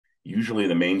usually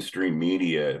the mainstream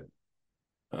media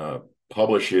uh,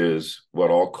 publishes what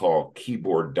I'll call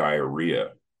keyboard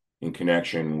diarrhea in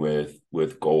connection with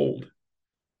gold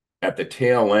at the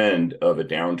tail end of a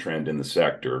downtrend in the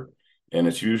sector. And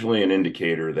it's usually an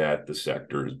indicator that the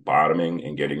sector is bottoming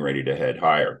and getting ready to head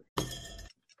higher.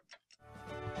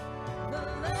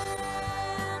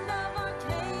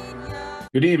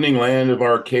 Good evening, land of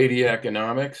Arcadia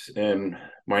Economics. And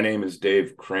my name is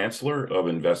Dave Kranzler of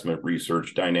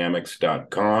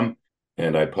investmentresearchdynamics.com.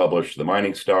 And I publish the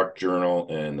Mining Stock Journal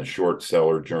and the Short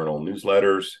Seller Journal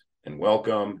newsletters. And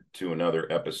welcome to another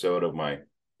episode of my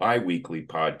bi-weekly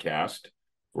podcast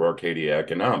for Arcadia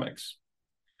Economics.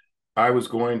 I was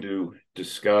going to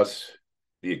discuss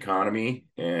the economy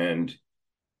and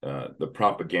the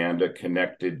propaganda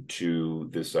connected to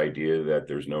this idea that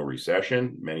there's no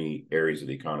recession. Many areas of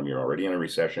the economy are already in a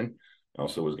recession. I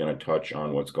also was going to touch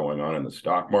on what's going on in the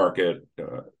stock market.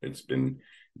 It's been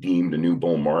deemed a new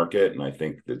bull market, and I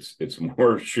think it's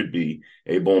more should be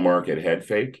a bull market head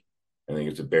fake. I think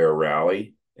it's a bear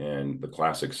rally, and the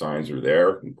classic signs are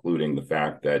there, including the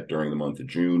fact that during the month of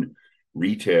June,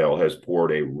 retail has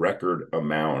poured a record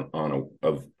amount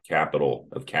of capital,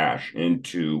 of cash,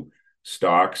 into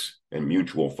stocks and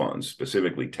mutual funds,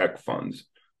 specifically tech funds,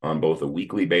 on both a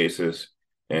weekly basis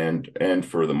and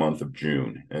for the month of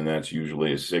June. And that's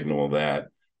usually a signal that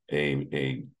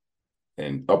an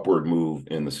upward move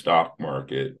in the stock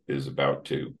market is about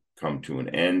to come to an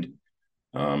end.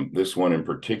 This one in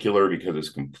particular, because it's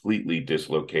completely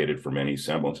dislocated from any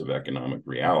semblance of economic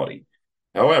reality.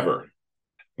 However,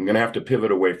 I'm going to have to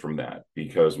pivot away from that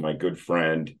because my good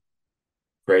friend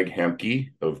Craig Hemke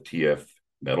of TF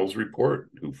Metals Report,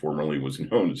 who formerly was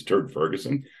known as Turd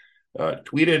Ferguson,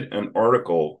 tweeted an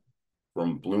article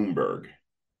from Bloomberg,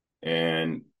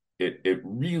 and it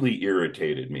really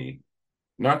irritated me.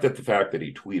 Not that the fact that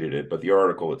he tweeted it, but the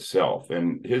article itself.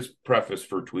 And his preface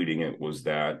for tweeting it was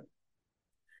that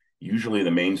usually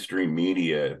the mainstream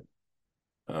media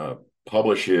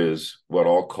publishes what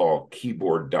I'll call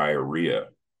keyboard diarrhea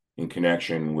in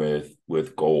connection with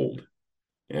gold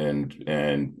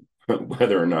and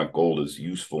whether or not gold is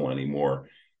useful anymore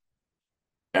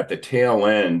at the tail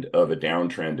end of a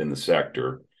downtrend in the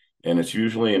sector. And it's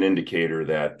usually an indicator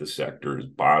that the sector is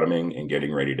bottoming and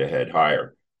getting ready to head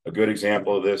higher. A good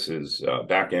example of this is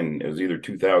back in, it was either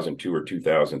 2002 or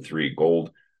 2003,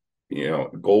 gold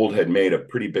had made a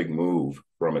pretty big move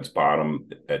from its bottom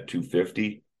at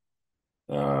 250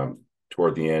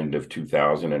 toward the end of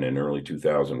 2000 and in early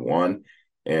 2001.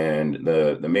 And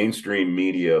the mainstream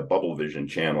media bubble vision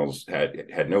channels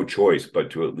had no choice but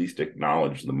to at least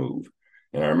acknowledge the move.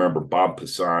 And I remember Bob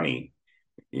Pisani,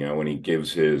 when he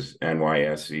gives his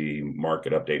NYSE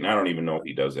market update, and I don't even know if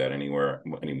he does that anymore.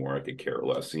 I could care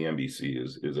less. CNBC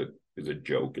is a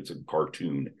joke. It's a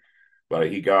cartoon. But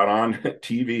he got on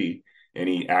TV and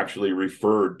he actually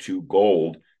referred to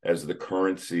gold as the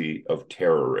currency of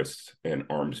terrorists and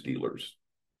arms dealers.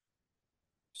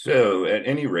 So at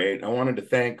any rate, I wanted to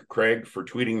thank Craig for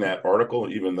tweeting that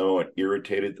article, even though it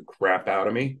irritated the crap out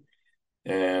of me.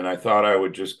 And I thought I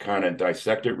would just kind of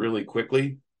dissect it really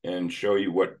quickly and show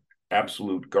you what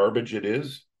absolute garbage it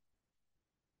is.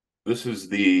 This is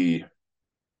I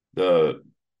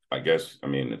guess, I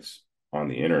mean, it's on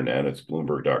the internet, it's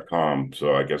Bloomberg.com.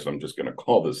 So I guess I'm just going to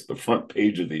call this the front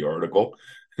page of the article.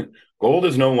 Gold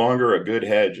is no longer a good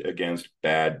hedge against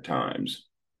bad times.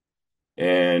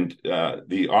 And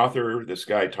the author, this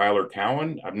guy, Tyler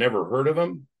Cowen, I've never heard of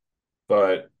him,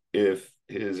 but if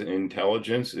his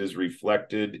intelligence is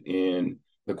reflected in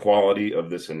the quality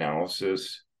of this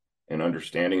analysis and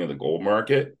understanding of the gold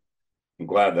market, I'm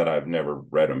glad that I've never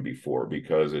read him before,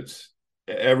 because it's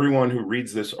everyone who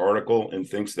reads this article and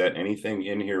thinks that anything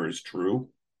in here is true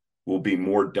will be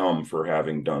more dumb for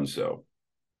having done so.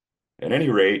 At any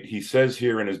rate, he says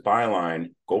here in his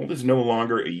byline, gold is no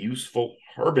longer a useful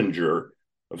harbinger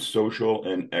of social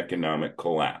and economic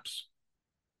collapse.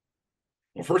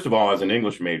 Well, first of all, as an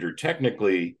English major,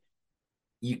 technically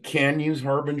you can use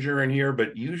harbinger in here,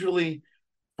 but usually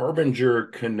harbinger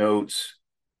connotes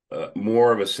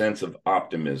more of a sense of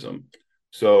optimism.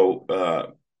 So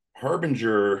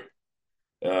harbinger,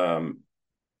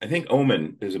 I think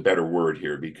omen is a better word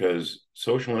here, because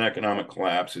social and economic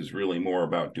collapse is really more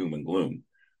about doom and gloom.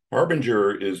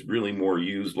 Harbinger is really more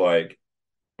used like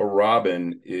a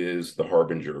robin is the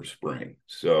harbinger of spring.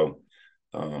 So,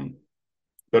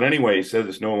 but anyway, he says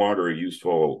it's no longer a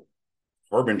useful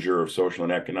harbinger of social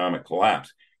and economic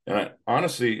collapse. And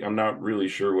honestly, I'm not really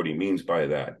sure what he means by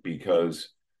that, because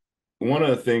one of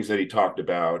the things that he talked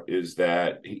about is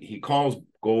that he calls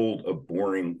gold a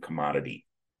boring commodity.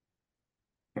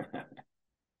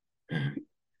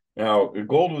 And Now,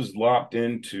 gold was locked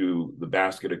into the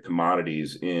basket of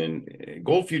commodities in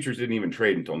gold futures didn't even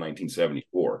trade until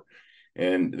 1974.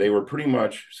 And they were pretty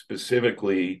much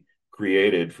specifically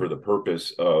created for the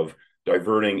purpose of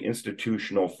diverting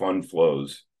institutional fund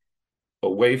flows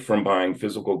away from buying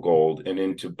physical gold and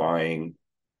into buying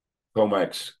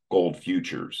COMEX gold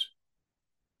futures.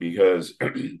 Because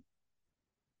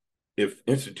if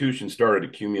institutions started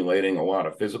accumulating a lot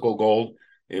of physical gold,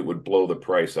 it would blow the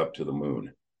price up to the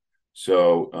moon.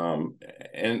 So,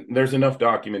 and there's enough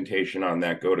documentation on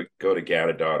that. Go to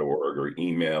GATA.org or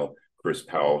email Chris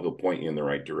Powell. He'll point you in the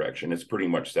right direction. It's pretty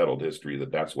much settled history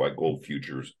that that's why gold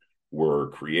futures were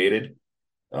created.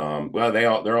 Well,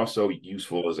 they're also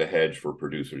useful as a hedge for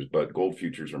producers, but gold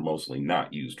futures are mostly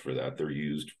not used for that. They're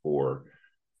used for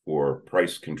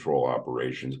price control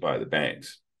operations by the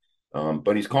banks.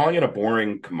 But he's calling it a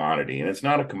boring commodity, and it's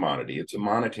not a commodity. It's a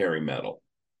monetary metal,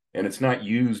 and it's not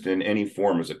used in any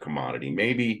form as a commodity.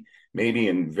 Maybe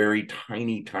in very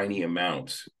tiny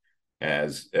amounts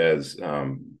as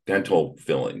dental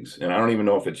fillings, and I don't even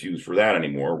know if it's used for that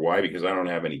anymore. Why? Because I don't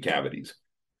have any cavities.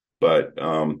 But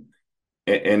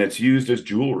and it's used as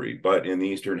jewelry. But in the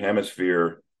Eastern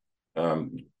Hemisphere,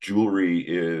 gold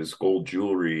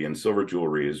jewelry and silver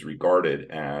jewelry is regarded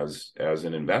as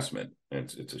an investment.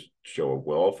 It's a show of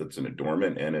wealth. It's an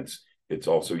adornment, and it's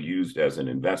also used as an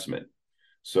investment.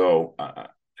 So a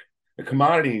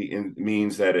commodity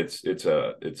means that it's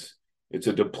a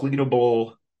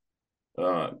depletable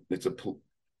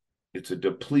it's a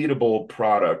depletable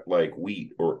product like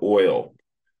wheat or oil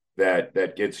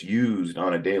that gets used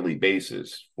on a daily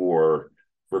basis for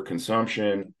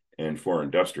consumption and for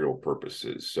industrial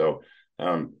purposes. So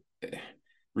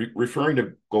referring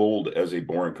to gold as a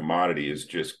boring commodity is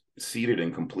just seated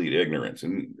in complete ignorance.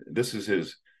 And this is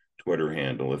his Twitter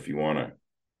handle if you want to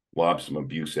lob some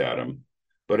abuse at him.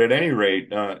 But at any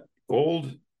rate,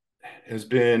 gold has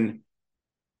been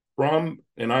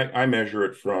and I measure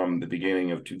it from the beginning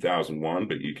of 2001,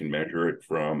 but you can measure it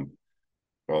from,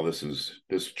 well,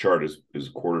 this chart is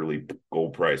quarterly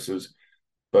gold prices.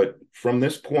 But from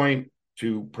this point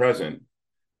to present,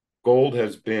 gold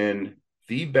has been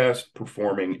the best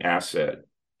performing asset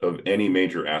of any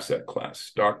major asset class,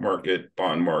 stock market,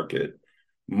 bond market,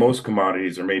 most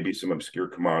commodities. There may be some obscure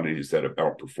commodities that have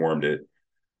outperformed it.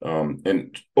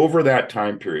 And over that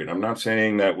time period, I'm not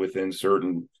saying that within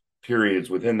certain periods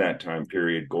within that time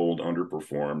period, gold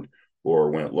underperformed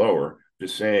or went lower.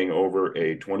 Just saying over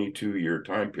a 22-year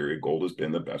time period, gold has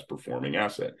been the best performing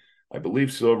asset. I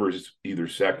believe silver is either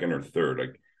second or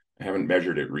third. I haven't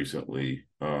measured it recently.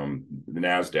 The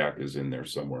NASDAQ is in there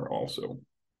somewhere also.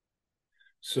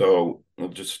 So we'll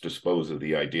just dispose of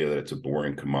the idea that it's a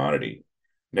boring commodity.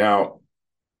 Now,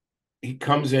 he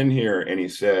comes in here and he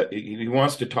said he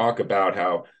wants to talk about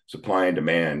how supply and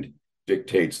demand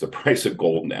dictates the price of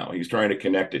gold now. He's trying to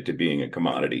connect it to being a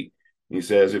commodity. He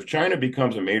says, if China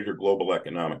becomes a major global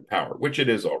economic power, which it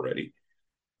is already,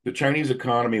 the Chinese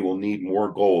economy will need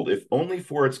more gold, if only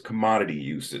for its commodity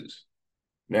uses.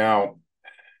 Now,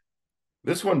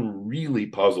 this one really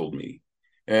puzzled me.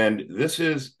 And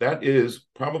that is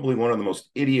probably one of the most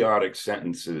idiotic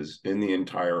sentences in the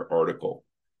entire article.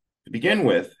 To begin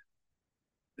with,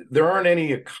 there aren't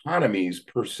any economies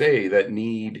per se that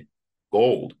need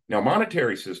gold. Now,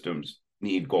 monetary systems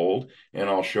need gold, and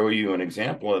I'll show you an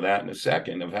example of that in a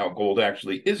second of how gold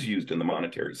actually is used in the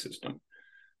monetary system.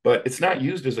 But it's not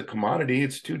used as a commodity.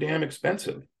 It's too damn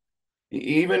expensive.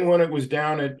 Even when it was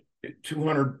down at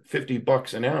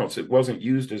 $250 an ounce, it wasn't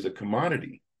used as a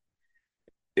commodity.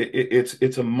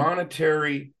 It's a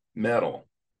monetary metal.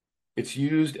 It's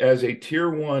used as a tier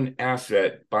one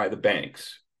asset by the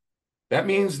banks. That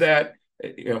means that,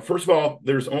 first of all,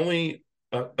 there's only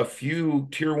a few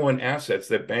tier one assets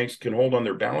that banks can hold on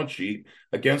their balance sheet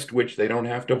against which they don't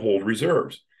have to hold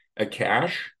reserves. A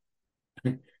cash,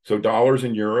 so dollars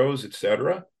and euros,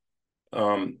 etc.,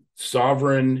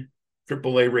 sovereign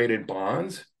AAA rated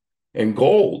bonds, and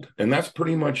gold. And that's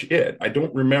pretty much it. I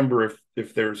don't remember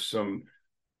if there's some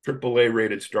AAA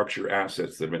rated structure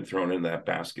assets that have been thrown in that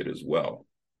basket as well.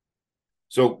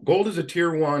 So gold is a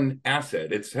tier one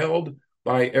asset. It's held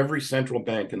by every central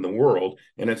bank in the world,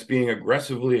 and it's being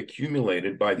aggressively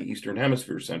accumulated by the Eastern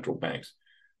Hemisphere central banks.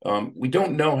 We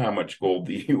don't know how much gold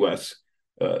the U.S.,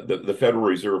 the Federal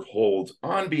Reserve holds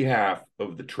on behalf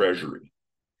of the Treasury.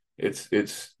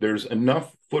 There's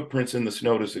enough footprints in the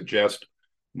snow to suggest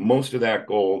most of that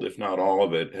gold, if not all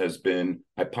of it, has been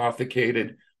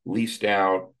hypothecated, leased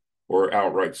out, or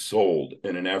outright sold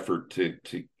in an effort to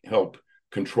help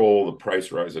control the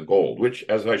price rise of gold, which,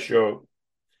 as I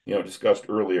discussed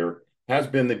earlier, has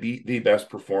been the best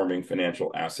performing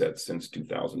financial asset since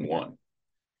 2001.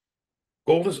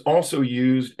 Gold is also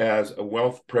used as a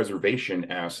wealth preservation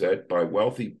asset by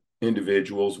wealthy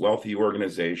individuals, wealthy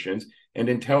organizations, and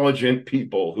intelligent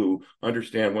people who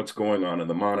understand what's going on in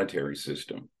the monetary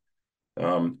system.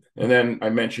 And then I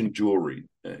mentioned jewelry.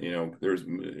 There's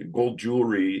gold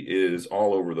jewelry is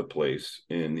all over the place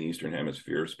in the Eastern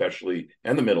Hemisphere, especially,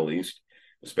 and the Middle East,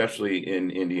 especially in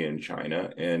India and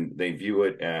China, and they view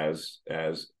it as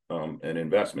an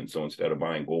investment. So instead of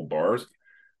buying gold bars,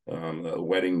 a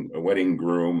wedding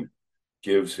groom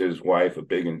gives his wife a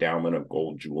big endowment of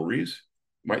gold jewelries,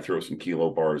 might throw some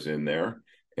kilo bars in there,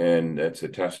 and that's a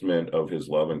testament of his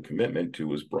love and commitment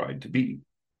to his bride to be.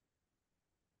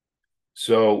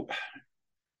 So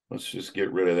let's just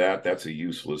get rid of that. That's a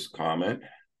useless comment.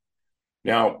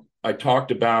 Now, I talked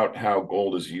about how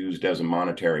gold is used as a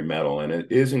monetary metal, and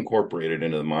it is incorporated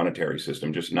into the monetary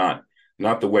system, just not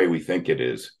the way we think it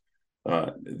is.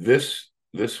 This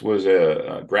was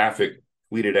a graphic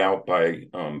tweeted out by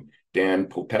Dan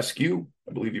Popescu,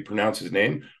 I believe you pronounce his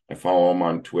name. I follow him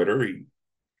on Twitter.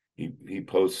 He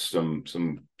posts some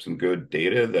good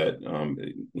data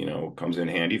that comes in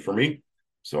handy for me,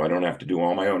 so I don't have to do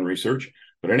all my own research.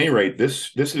 But at any rate,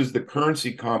 this is the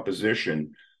currency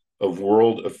composition of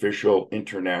world official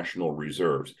international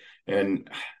reserves, and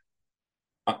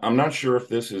I'm not sure if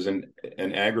this is an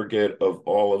aggregate of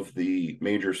all of the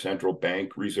major central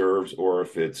bank reserves or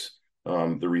if it's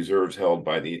the reserves held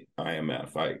by the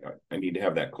IMF. I need to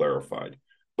have that clarified.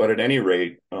 But at any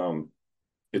rate,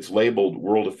 it's labeled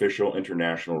World Official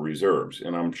International Reserves,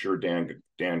 and I'm sure Dan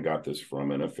got this from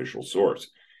an official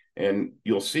source. And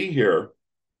you'll see here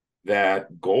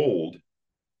that gold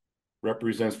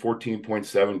represents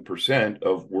 14.7%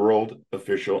 of World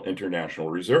Official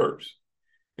International Reserves.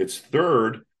 It's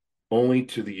third only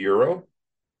to the euro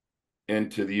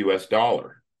and to the US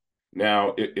dollar.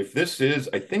 Now, if this is,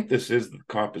 I think this is the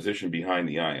composition behind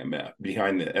the IMF,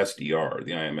 behind the SDR,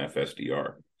 the IMF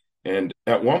SDR. And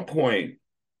at one point,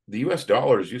 the US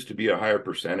dollars used to be a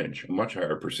much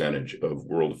higher percentage of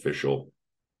world official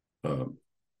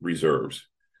reserves.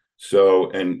 So,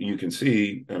 and you can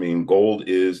see, I mean, gold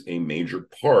is a major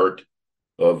part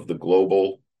of the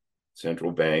global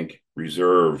central bank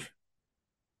reserve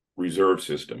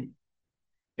system.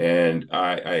 And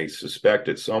I suspect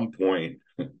at some point,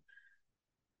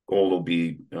 gold will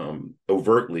be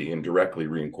overtly and directly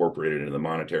reincorporated into the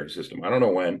monetary system. I don't know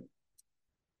when.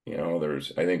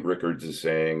 I think Rickards is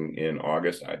saying in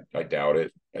August. I doubt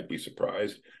it. I'd be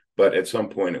surprised. But at some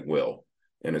point it will.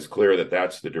 And it's clear that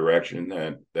that's the direction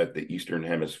that the Eastern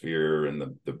Hemisphere and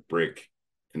the BRIC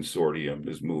consortium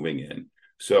is moving in.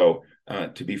 So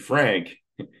to be frank,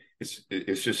 it's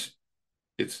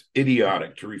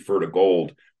idiotic to refer to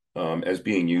gold as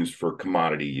being used for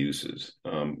commodity uses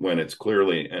when it's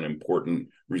clearly an important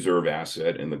reserve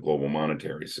asset in the global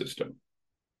monetary system.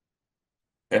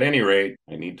 At any rate,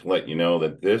 I need to let you know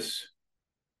that this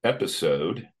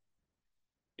episode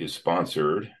is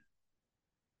sponsored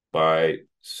by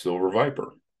Silver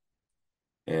Viper.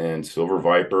 And Silver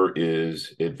Viper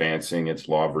is advancing its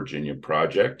Law Virginia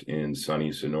project in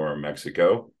sunny Sonora,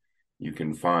 Mexico. You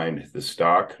can find the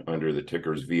stock under the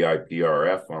tickers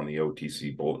VIPRF on the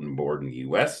OTC Bulletin Board in the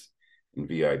US and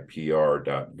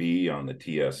VIPR.V on the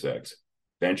TSX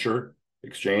Venture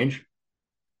Exchange.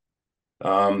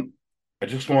 I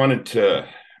just wanted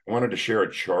to share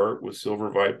a chart with Silver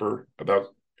Viper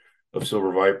of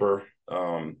Silver Viper.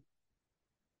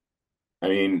 I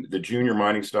mean, the junior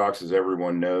mining stocks, as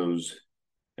everyone knows,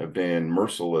 have been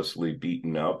mercilessly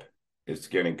beaten up. It's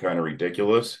getting kind of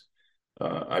ridiculous.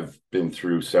 I've been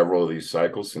through several of these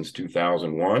cycles since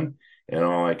 2001, and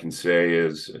all I can say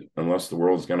is, unless the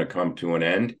world is going to come to an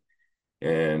end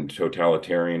and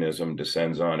totalitarianism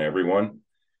descends on everyone,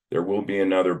 there will be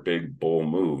another big bull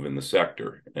move in the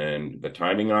sector. And the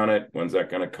timing on it, when's that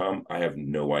going to come? I have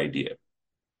no idea.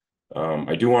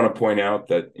 I do want to point out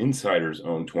that insiders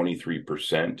own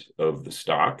 23% of the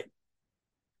stock,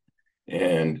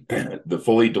 and the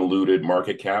fully diluted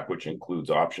market cap, which includes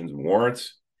options and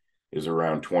warrants, is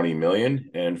around 20 million.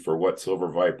 And for what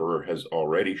Silver Viper has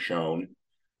already shown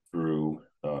through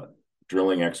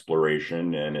drilling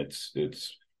exploration and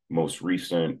its most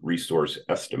recent resource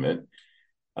estimate,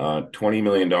 $20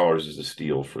 million is a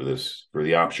steal for the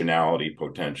optionality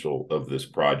potential of this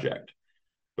project.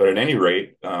 But at any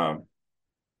rate,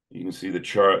 you can see the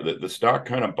chart that the stock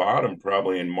kind of bottomed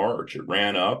probably in March. It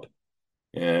ran up,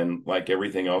 and like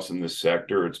everything else in this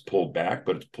sector, it's pulled back,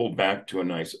 but it's pulled back to a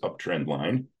nice uptrend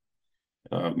line.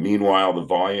 Meanwhile, the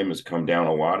volume has come down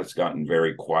a lot. It's gotten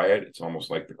very quiet. It's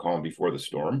almost like the calm before the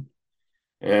storm.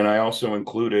 And I also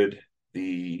included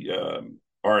the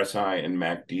RSI and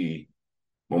MACD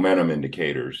momentum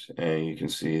indicators, and you can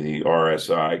see the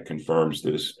RSI confirms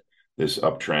this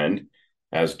uptrend,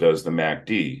 as does the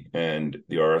MACD. And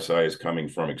the RSI is coming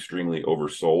from extremely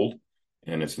oversold,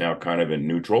 and it's now kind of in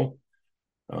neutral.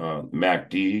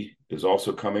 MACD is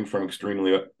also coming from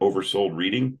extremely oversold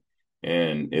reading,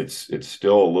 and it's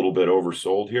still a little bit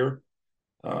oversold here.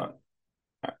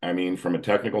 I mean, from a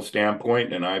technical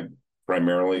standpoint, and I'm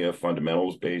primarily a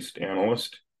fundamentals-based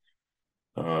analyst,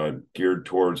 geared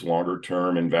towards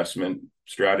longer-term investment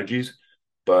strategies.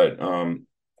 But at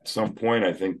some point,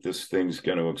 I think this thing's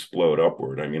going to explode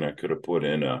upward. I mean, I could have put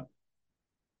in a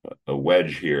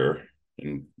wedge here,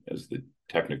 and as the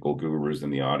technical gurus in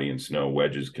the audience know,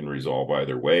 wedges can resolve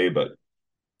either way. But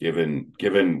given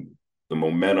the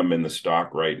momentum in the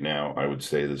stock right now, I would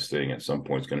say this thing at some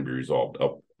point is going to be resolved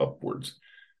upwards.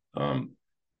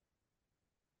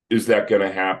 Is that going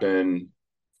to happen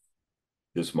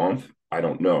this month? I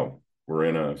don't know. We're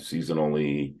in a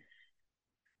seasonally,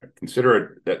 consider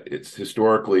it that it's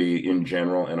historically, in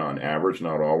general and on average,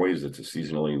 not always, it's a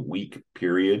seasonally weak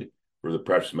period for the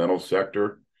precious metal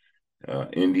sector.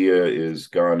 India is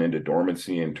gone into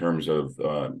dormancy in terms of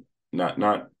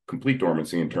not complete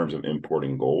dormancy in terms of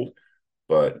importing gold,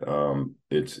 but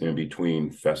it's in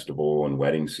between festival and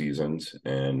wedding seasons,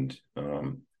 and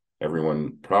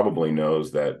everyone probably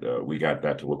knows that we got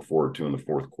that to look forward to in the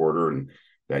fourth quarter, and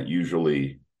that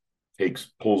usually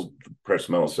pulls the precious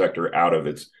metal sector out of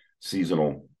its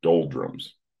seasonal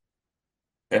doldrums.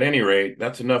 At any rate,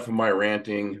 that's enough of my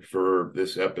ranting for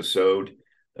this episode.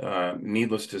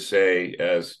 Needless to say,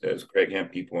 as Craig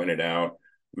Hemke pointed out,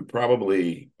 we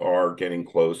probably are getting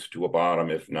close to a bottom,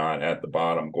 if not at the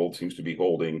bottom. Gold seems to be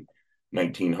holding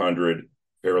 1900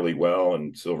 fairly well,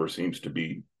 and silver seems to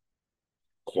be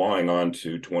clawing on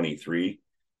to 23.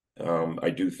 I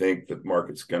do think that the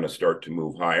market's going to start to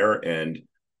move higher, and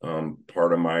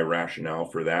part of my rationale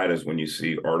for that is when you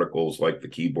see articles like the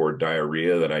keyboard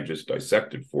diarrhea that I just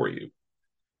dissected for you.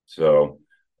 So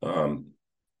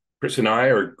Chris and I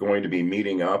are going to be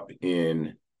meeting up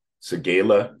in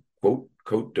Séguéla,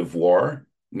 Côte d'Ivoire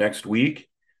next week.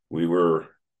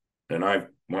 And I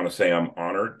want to say I'm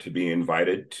honored to be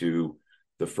invited to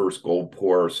the first gold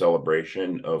pour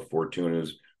celebration of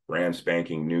Fortuna's brand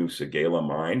spanking new Séguéla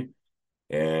mine.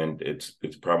 And it's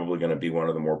probably going to be one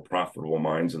of the more profitable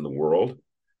mines in the world.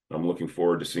 I'm looking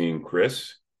forward to seeing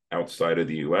Chris outside of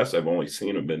the US. I've only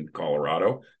seen him in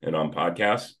Colorado and on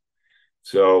podcasts.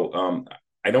 So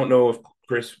I don't know if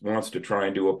Chris wants to try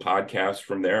and do a podcast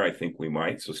from there. I think we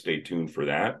might, so stay tuned for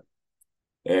that.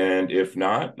 And if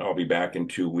not, I'll be back in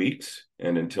 2 weeks.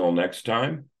 And until next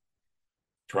time,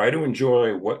 try to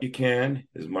enjoy what you can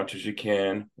as much as you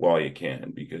can while you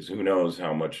can, because who knows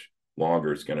how much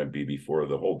longer it's going to be before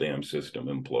the whole damn system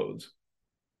implodes.